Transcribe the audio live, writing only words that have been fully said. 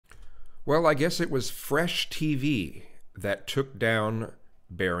Well, I guess it was Fresh TV that took down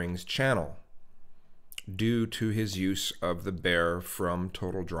Bering's channel due to his use of the bear from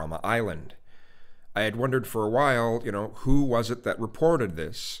Total Drama Island. I had wondered for a while, who was it that reported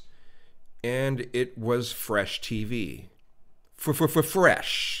this? And it was Fresh TV.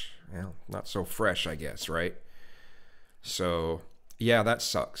 Fresh. Well, not so fresh, I guess, right? So, yeah, that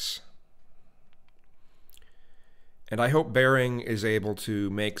sucks. And I hope Bering is able to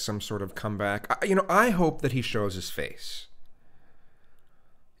make some sort of comeback. I hope that he shows his face.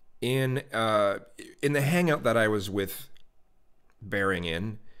 In the hangout that I was with Bering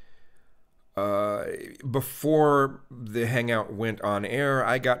in, before the hangout went on air,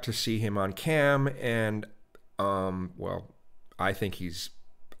 I got to see him on cam, and well, I think he's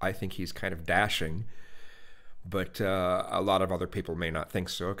kind of dashing, but a lot of other people may not think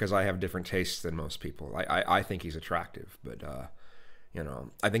so because I have different tastes than most people. I think he's attractive, but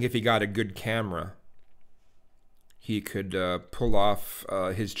I think if he got a good camera, he could pull off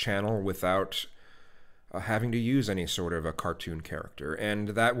his channel without having to use any sort of a cartoon character, and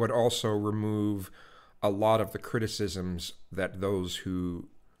that would also remove a lot of the criticisms that those who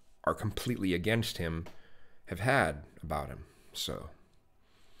are completely against him have had about him. So,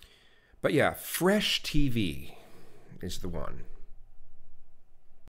 but yeah, Fresh TV is the one.